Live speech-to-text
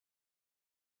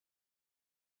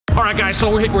All right, guys, so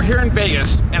we're here in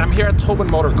Vegas, and I'm here at Towbin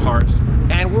Motorcars,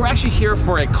 and we're actually here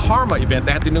for a Karma event.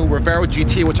 They had the new Rivero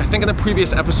GT, which I think in the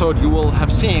previous episode you will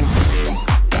have seen.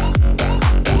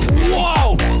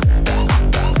 Whoa!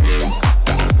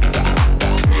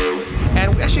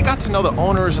 And we actually got to know the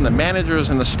owners and the managers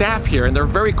and the staff here, and they're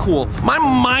very cool. My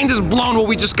mind is blown what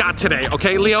we just got today,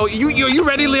 okay, Leo? You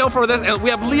ready, Leo, for this? And we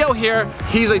have Leo here.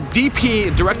 He's a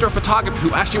DP, director of photography,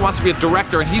 who actually wants to be a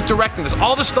director, and he's directing this.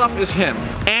 All this stuff is him.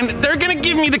 And they're gonna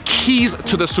give me the keys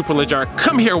to the Superleggera.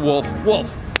 Come here, Wolf.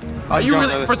 Wolf. Are you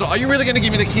really, first of all, are you really gonna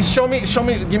give me the keys? Show me, give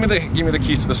me the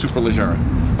keys to the Superleggera.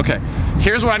 Okay,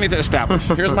 here's what I need to establish.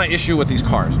 Here's my issue with these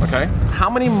cars, okay? How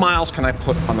many miles can I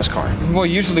put on this car? Well,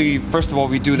 usually, first of all,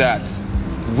 we do that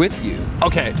with you.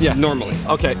 Okay, yeah. Normally.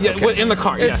 Okay, yeah, okay. In the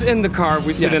car, It's in the car,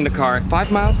 we sit in the car.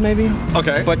 5 miles maybe?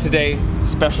 Okay. But today,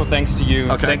 special thanks to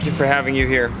you. Okay. Thank you for having you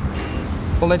here.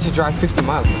 We'll let you drive 50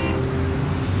 miles.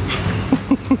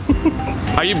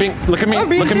 Are you being, look at me, I'm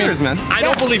being look serious, at me. man. I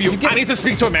don't believe you. I need to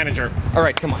speak to a manager. All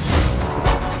right, come on.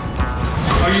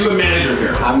 Are you a manager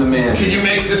here? I'm the manager. Can you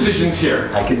make decisions here?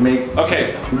 I can make.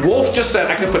 Okay, Wolf just said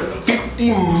I could put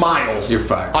 50 miles. You're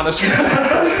fired. On a.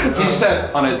 He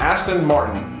said on an Aston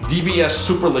Martin DBS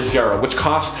Superleggera, which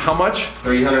cost how much?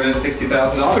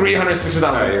 $360,000. $360.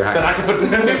 Right, you're Then I could put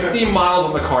 50 miles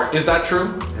on the car. Is that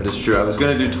true? That is true. I was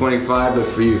gonna do 25, but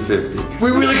for you, 50. We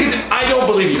really could. I don't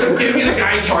believe you. Give me the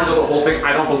guy in charge of the whole thing.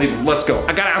 I don't believe him. Let's go.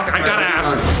 I gotta ask. I gotta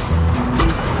ask.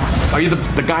 Are you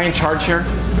the guy in charge here?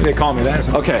 They call me that.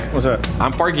 Okay. What's up?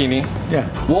 I'm Farghini. Yeah.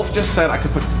 Wolf just said I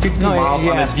could put 50 miles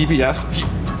on a DBS.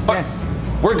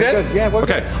 We're good? Yeah, we're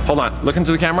good. Okay, hold on. Look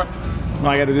into the camera. Oh,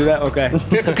 I gotta do that? Okay.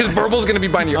 Because Burbal's gonna be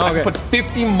behind you. I Okay. could put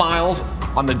 50 miles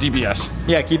on the DBS.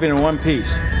 Yeah, keep it in one piece.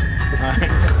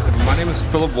 My name is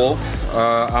Philip Wolf.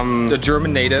 I'm a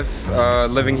German native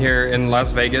living here in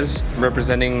Las Vegas,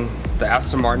 representing the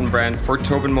Aston Martin brand for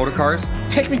Towbin Motorcars.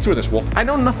 Take me through this, Wolf. I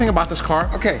know nothing about this car.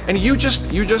 Okay. And you just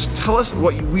tell us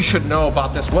what we should know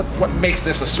about this. What makes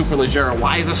this a Superleggera?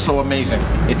 Why is this so amazing?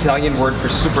 Italian word for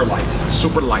super light.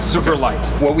 Super light. Super light.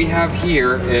 What we have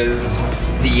here is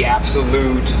the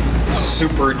absolute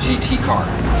super GT car.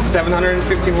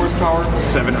 750 horsepower.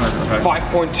 700. Okay.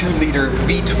 5.2 liter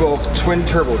V12 twin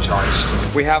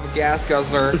turbocharged. We have a gas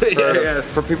guzzler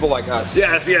for people like us.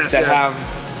 Yes. That have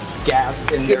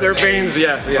gas in their veins.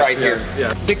 Yes. Right here.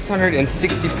 Yes.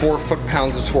 664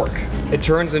 foot-pounds of torque. It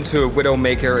turns into a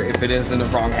widowmaker if it is in the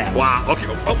wrong hands. Wow. Okay.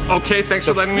 Okay. Thanks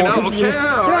for letting me know. Okay.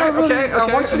 All right. Okay. I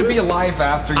want you to be alive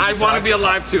after you I want to be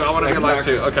alive too. I want to be alive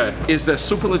too. Okay. Is the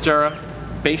Superleggera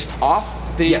based off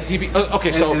the DB?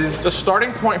 Okay, so the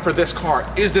starting point for this car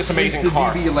is this amazing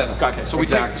car. DB11. Okay, so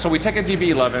we take a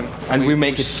DB11 and we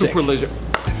make it Superleggera.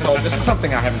 So this is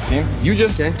something I haven't seen. You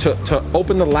just to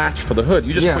open the latch for the hood.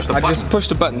 You just push the button. I just push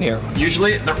the button here.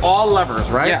 Usually they're all levers,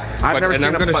 right? Yeah. I've never seen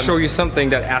I'm going to show you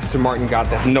something that Aston Martin got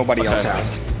that nobody else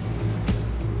has.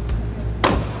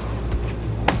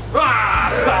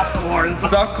 Soft horns.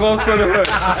 Soft close for the hood.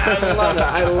 I love it.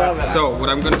 I love it. So what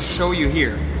I'm going to show you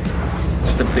here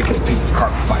is the biggest piece of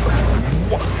carbon fiber.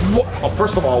 What? Well,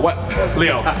 first of all, what?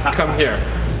 Leo, come here.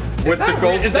 With the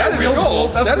gold. Is that real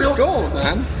gold? That is gold,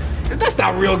 man. That's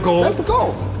not real gold. That's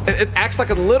gold. It acts like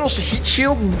a little heat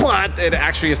shield, but it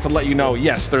actually is to let you know,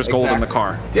 yes, there's gold in the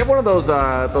car. Do you have one of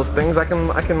those things I can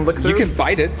look through? You can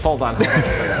bite it. Hold on.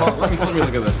 Let me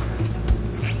look at this.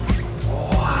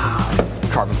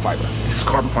 Carbon fiber. This is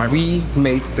carbon fiber. We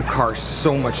made the car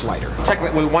so much lighter.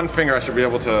 Technically, with one finger, I should be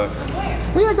able to.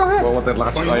 Well, yeah, go ahead. Well, with the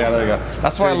latch. Oh yeah, there you go.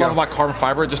 That's what I love about carbon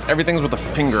fiber. Just everything's with a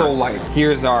finger. So light.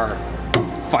 Here's our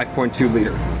 5.2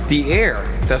 liter. The air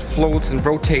that floats and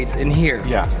rotates in here,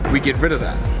 we get rid of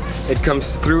that. It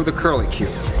comes through the curly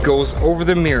cube, goes over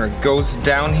the mirror, goes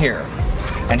down here,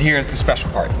 and here's the special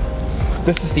part.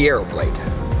 This is the aero blade.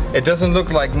 It doesn't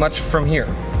look like much from here,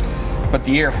 but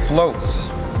the air flows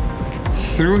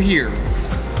through here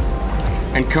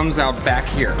and comes out back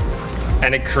here,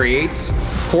 and it creates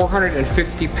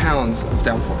 450 pounds of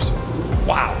downforce.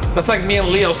 Wow, that's like me and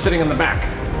Leo sitting in the back.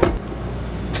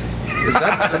 Is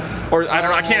that? Or I don't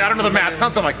know. I don't know the math.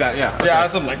 Something like that. Yeah. Yeah,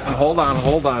 something like that. Hold on.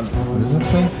 What does that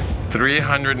say?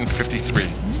 353.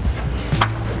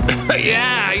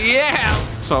 Yeah.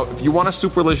 So if you want a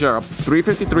Superleggera,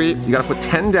 353, you gotta put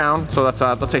 10 down. So that's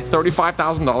let's say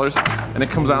 $35,000, and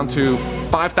it comes down to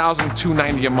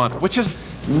 $5,290 a month, which is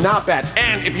not bad.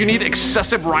 And if you need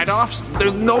excessive write-offs,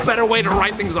 there's no better way to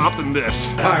write things off than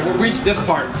this. All right, we reached this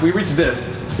part. We reached this.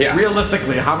 Yeah.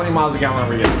 Realistically, how many miles a gallon are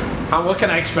we getting? What can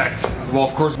I expect? Well,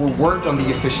 of course, we worked on the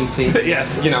efficiency.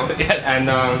 Yes. You know, yes. and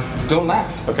don't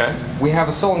laugh. Okay. We have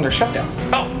a cylinder shutdown.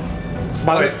 Oh.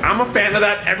 By the way, I'm a fan of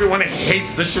that. Everyone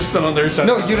hates the cylinder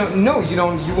shutdown. No, you don't. No, you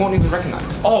don't. You won't even recognize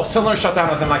it. Oh, cylinder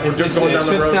shutdown isn't like we're just going down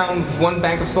the road. It shuts down one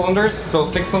bank of cylinders, so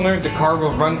 6-cylinder. The car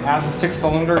will run as a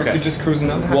 6-cylinder if you're just cruising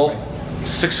down the highway. Well,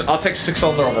 I'll take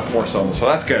 6-cylinder over 4-cylinder, so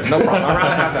that's good. No problem. I'd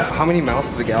rather have that. How many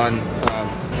miles to a gallon?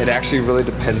 It actually really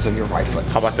depends on your right foot.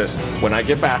 How about this? When I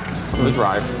get back from the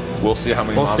drive, we'll see how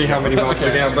many miles. We'll see how many miles to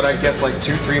a gallon, but I guess like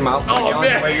 2-3 miles to a gallon.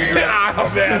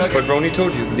 Oh man! But Ronnie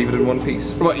told you to leave it in one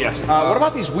piece. Well, yes. What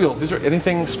about these wheels? Is there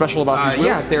anything special about these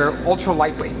wheels? Yeah, they're ultra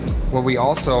lightweight. What we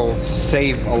also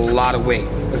save a lot of weight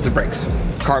is the brakes.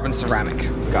 Carbon ceramic.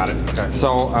 Got it. Okay.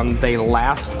 So they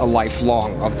last a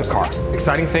lifelong of the car.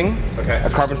 Exciting thing, a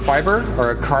carbon fiber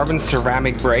or a carbon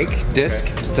ceramic brake disc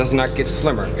does not get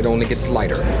slimmer, it only gets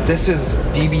lighter. This is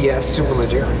DBS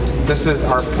Superleggera. This is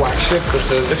our flagship.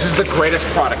 This is the greatest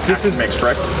product this makes,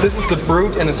 correct? This is the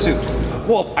brute in a suit.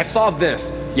 Well, I saw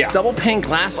this. Yeah. Double pane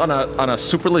glass on a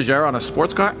Superleggera on a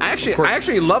sports car. I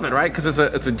actually love it, right? Because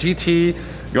it's a GT.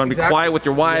 You want to be quiet with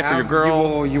your wife or your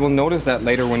girl. You will notice that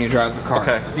later when you drive the car.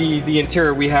 Okay. The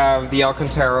interior, we have the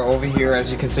Alcantara over here,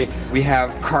 as you can see. We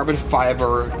have carbon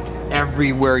fiber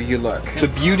everywhere you look. The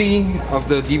beauty of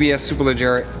the DBS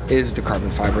Superleggera is the carbon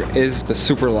fiber, is the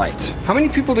super light. How many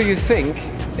people do you think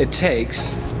it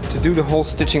takes to do the whole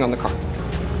stitching on the car?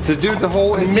 To do the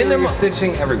whole interior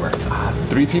stitching everywhere?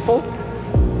 3 people?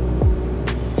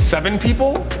 7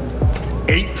 people?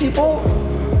 8 people?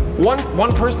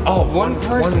 One person? Oh, one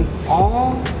person.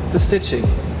 All the stitching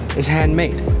is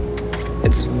handmade.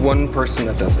 It's one person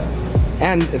that does that.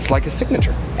 And it's like a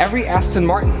signature. Every Aston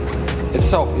Martin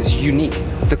itself is unique.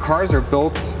 The cars are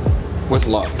built with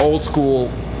love. Old school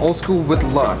with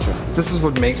love. Gotcha. This is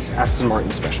what makes Aston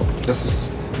Martin special. This is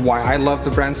why I love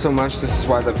the brand so much. This is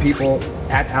why the people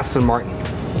at Aston Martin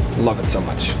love it so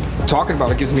much. Talking about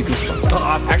it gives me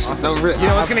goosebumps. Actually, no, really. You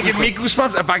know what's gonna give me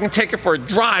goosebumps? If I can take it for a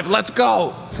drive, let's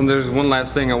go. So there's one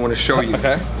last thing I want to show you.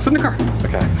 Okay. It's in the car.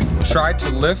 Okay. Try to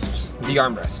lift the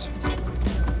armrest.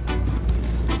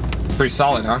 Pretty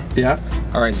solid, huh? Yeah.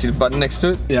 All right, see the button next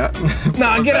to it? Yeah.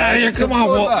 No, get out of here. Come on,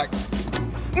 Walt.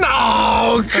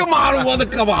 No, come on,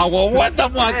 Walt. Come on, Walt. What the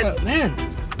fuck? Man,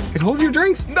 it holds your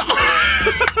drinks. No.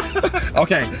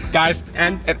 Okay, guys.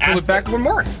 And pull it back one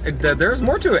more. There's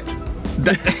more to it.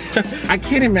 I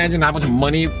can't imagine how much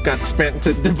money got spent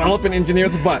to develop and engineer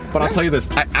the butt, but I'll tell you this,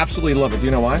 I absolutely love it. Do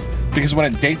you know why? Because when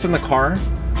it dates in the car,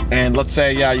 and let's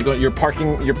say, yeah, you go your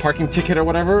parking ticket or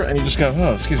whatever, and you just go,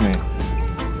 oh, excuse me.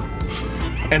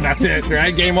 And that's it,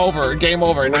 right? Game over, game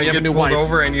over. And now you have a new wife.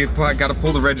 Over and you gotta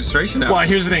pull the registration out. Well,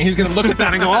 here's the thing, he's gonna look at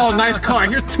that and go, oh, nice car,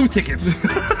 here's 2 tickets.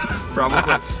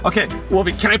 Probably. Okay,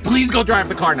 Wolfie, can I please go drive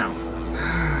the car now?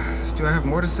 Do I have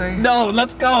more to say? No,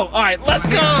 let's go. All right, let's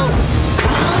go.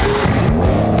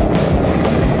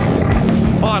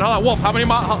 Hold on, Wolf, how many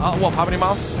miles? Wolf, how many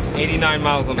miles? 89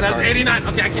 miles on the car. That's 89,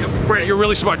 okay, I can't, Brent, you're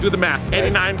really smart, do the math.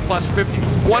 89 plus 50,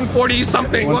 140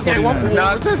 something.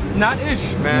 149. Okay, not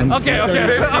ish, man. Okay.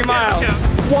 50 miles.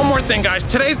 Okay. One more thing, guys.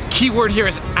 Today's keyword here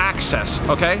is access,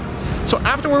 okay? So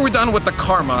after we were done with the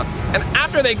Karma, and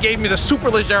after they gave me the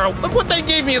Superleggera, look what they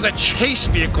gave me as a chase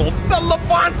vehicle, the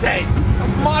Levante.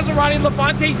 Maserati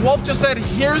Levante. Wolf just said,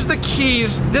 here's the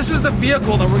keys. This is the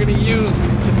vehicle that we're gonna use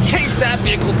to chase that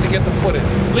vehicle to get the footage.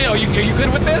 Leo, are you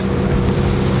good with this?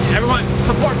 Everyone,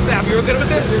 support staff, you're good with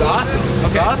this? It's awesome. Okay.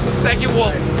 It's awesome. Thank you,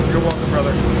 Wolf. You're welcome,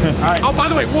 brother. All right. Oh, by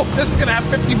the way, Wolf, this is gonna have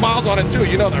 50 miles on it too.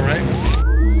 You know that, right?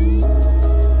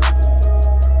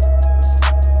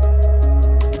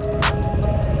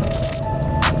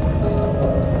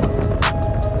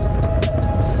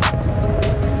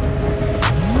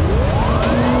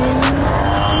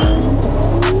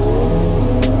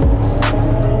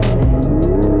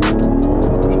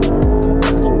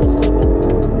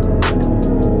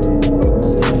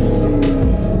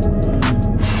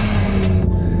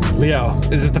 Leo,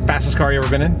 is this the fastest car you ever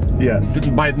been in? Yes.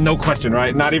 By no question,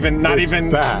 right? Not even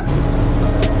fast.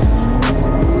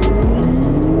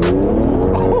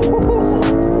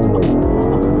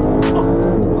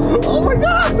 Oh my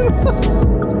God!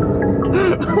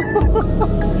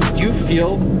 Do you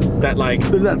feel that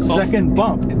There's that second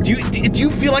bump. Do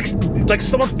you feel like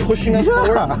someone's pushing us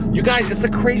forward? You guys, it's the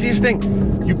craziest thing.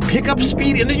 You pick up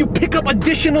speed and then you pick up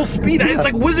additional speed. It's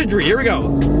like wizardry. Here we go.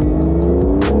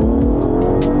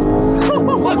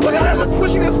 Look at that, it's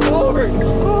pushing us forward.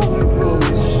 Oh my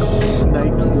gosh.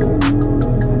 Nikes.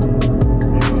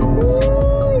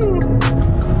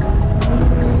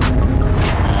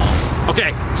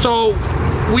 Okay, so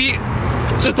we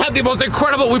just had the most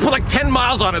incredible, we put like 10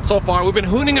 miles on it so far. We've been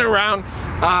hooning it around.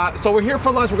 So we're here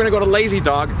for lunch. We're gonna go to Lazy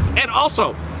Dog. And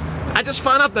also, I just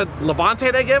found out that Levante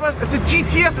they gave us, it's a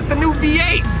GTS, it's the new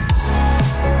V8.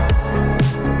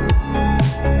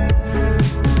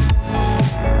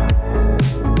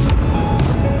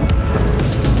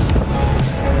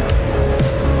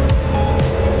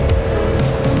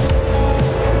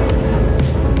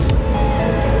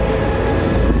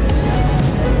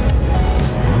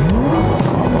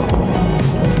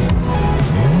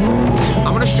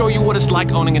 it's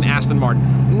like owning an Aston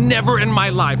Martin. Never in my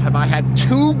life have I had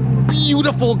two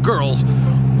beautiful girls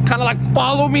kind of like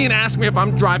follow me and ask me if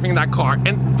I'm driving that car.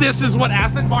 And this is what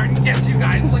Aston Martin gets you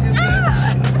guys. Look at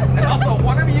this. And also,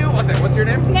 one of you, what's your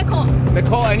name? Nicole.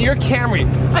 Nicole, and you're Camry.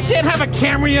 I can't have a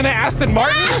Camry and an Aston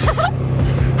Martin.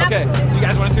 Okay, do you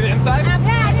guys want to see the inside?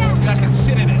 Yeah. You guys can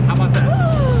sit in it. How about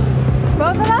that?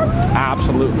 Both of us?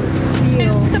 Absolutely.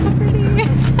 It's so pretty.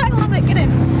 I love it. Get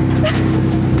in.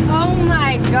 Oh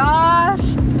my gosh.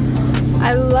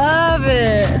 I love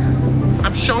it.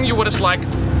 I'm showing you what it's like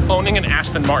owning an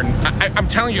Aston Martin. I'm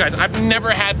telling you guys, I've never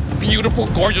had beautiful,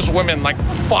 gorgeous women like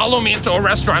follow me into a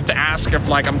restaurant to ask if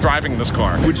like I'm driving this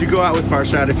car. Would you go out with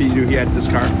Farshad if you knew he had this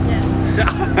car? Yes.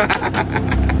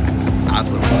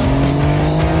 Awesome.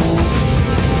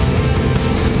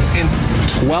 In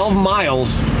 12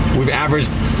 miles, we've averaged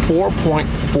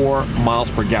 4.4 miles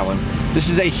per gallon. This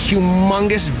is a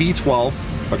humongous V12,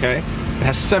 okay? It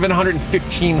has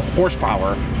 715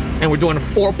 horsepower, and we're doing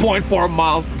 4.4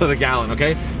 miles to the gallon,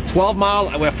 okay? 12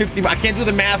 miles, we have 50, I can't do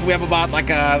the math, we have about like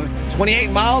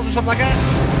 28 miles or something like that.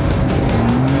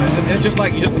 And it's just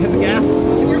like, you just hit the gas,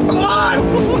 and you're gone!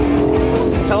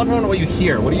 Tell everyone what you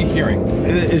hear. What are you hearing?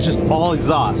 It's just all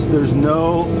exhaust. There's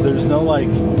no like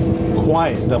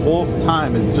quiet. The whole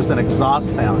time it's just an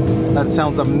exhaust sound. That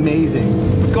sounds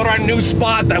amazing. Let's go to our new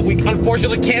spot that we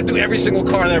unfortunately can't do every single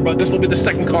car there, but this will be the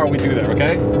second car we do there,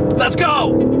 okay? Let's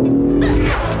go!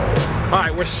 All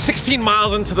right, we're 16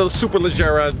 miles into the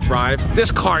Superleggera drive.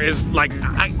 This car is like,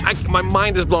 my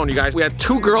mind is blown, you guys. We had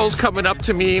two girls coming up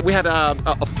to me. We had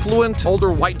a fluent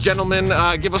older white gentleman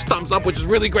give us thumbs up, which is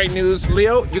really great news.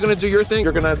 Leo, you're gonna do your thing.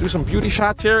 You're gonna do some beauty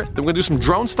shots here. Then we're gonna do some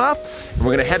drone stuff, and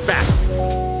we're gonna head back.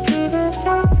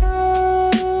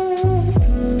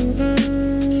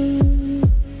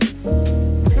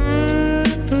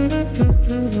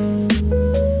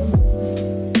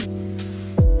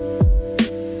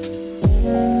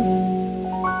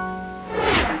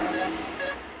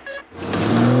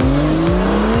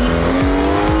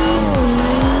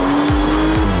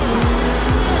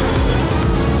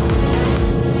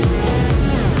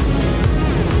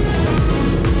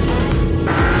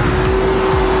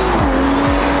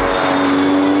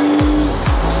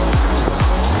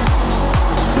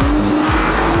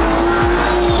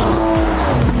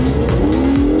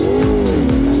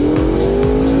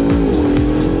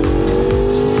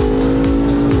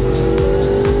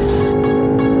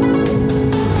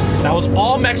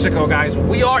 Mexico, guys.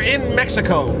 We are in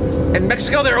Mexico. In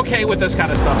Mexico, they're okay with this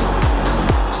kind of stuff.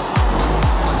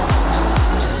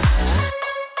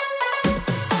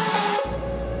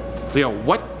 Leo,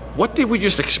 what did we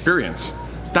just experience?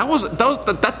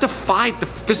 That defied the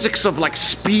physics of like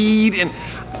speed, and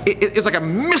it's like a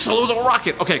missile. It was a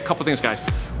rocket. Okay, a couple things, guys.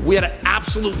 We had an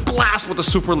absolute blast with the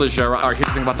Superleggera. All right, here's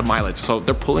the thing about the mileage. So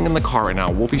they're pulling in the car right now.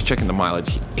 Wolfie's checking the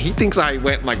mileage. He thinks I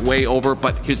went like way over,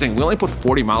 but here's the thing. We only put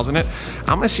 40 miles in it.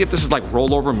 I'm gonna see if this is like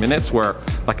rollover minutes where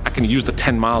like I can use the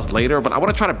 10 miles later, but I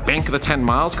wanna try to bank the 10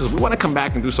 miles because we wanna come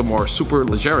back and do some more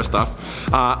Superleggera stuff.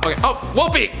 Okay, oh,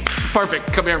 Wolfie!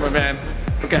 Perfect, come here, my man.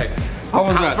 Okay. How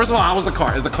was that? First of all, how was the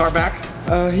car? Is the car back?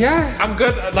 Yeah. I'm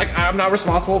good, like I'm not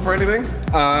responsible for anything?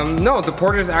 No, the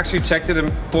porters actually checked it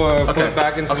and put it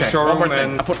back into the showroom. One more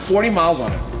thing. I put 40 miles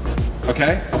on it.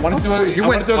 Okay? I want to do it. You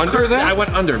went under that? I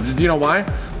went under. Do you know why?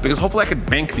 Because hopefully I could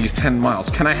bank these 10 miles.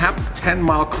 Can I have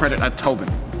 10-mile credit at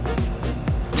Towbin?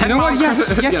 You know what?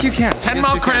 Yes, you can.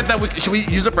 10-mile credit that should we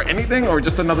use it for anything or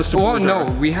just another super? Oh no,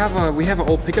 we have an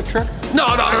old pickup truck.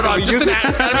 No. Just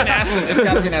it's gotta be an Aston. It's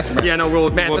gotta be an Aston. Yeah, no, we'll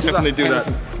definitely do that.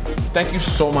 Listen, thank you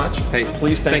so much. Hey,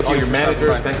 please thank all your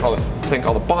managers, thank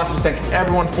all the bosses, thank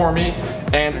everyone for me.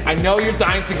 And I know you're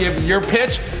dying to give your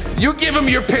pitch. You give them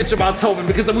your pitch about Towbin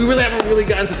because we really haven't really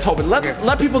gotten to Towbin.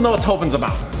 Let people know what Towbin's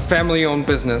about. Family-owned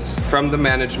business, from the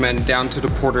management down to the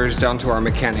porters, down to our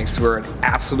mechanics. We're an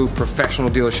absolute professional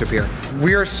dealership here.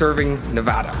 We are serving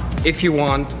Nevada. If you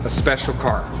want a special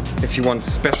car, if you want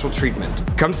special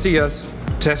treatment, come see us,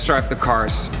 test drive the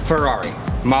cars. Ferrari,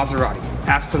 Maserati,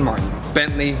 Aston Martin,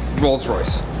 Bentley,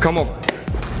 Rolls-Royce. Come over.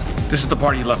 This is the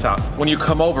part you left out. When you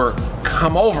come over,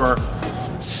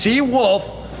 see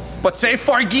Wolf, but say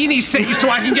Farghini sent you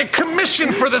so I can get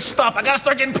commission for this stuff. I gotta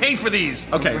start getting paid for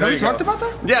these. Okay, Have we talked about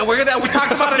that? Yeah, we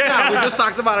talked about it now. We just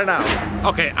talked about it now.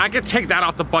 Okay, I could take that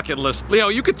off the bucket list. Leo,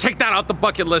 you could take that off the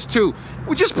bucket list too.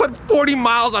 We just put 40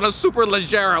 miles on a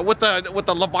Superleggera with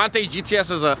the Levante GTS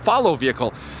as a follow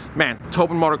vehicle. Man,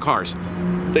 Towbin Motorcars,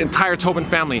 the entire Towbin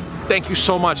family, thank you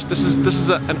so much. This is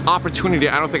an opportunity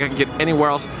I don't think I can get anywhere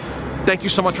else. Thank you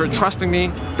so much for trusting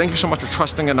me. Thank you so much for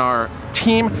trusting in our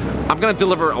team. I'm gonna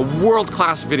deliver a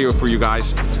world-class video for you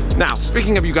guys. Now,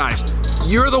 speaking of you guys,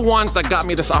 You're the ones that got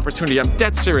me this opportunity. I'm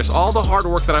dead serious. All the hard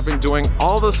work that I've been doing,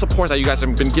 all the support that you guys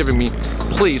have been giving me,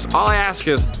 please, all I ask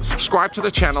is subscribe to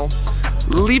the channel,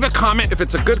 leave a comment if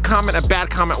it's a good comment, a bad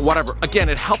comment, whatever. Again,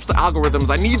 it helps the algorithms.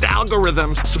 I need the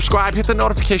algorithms. Subscribe, hit the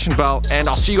notification bell, and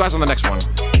I'll see you guys on the next one.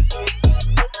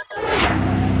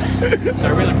 I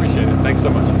really appreciate it. Thanks so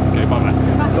much. Okay,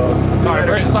 bye-bye.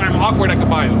 Sorry, I'm awkward at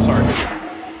goodbyes. I'm sorry.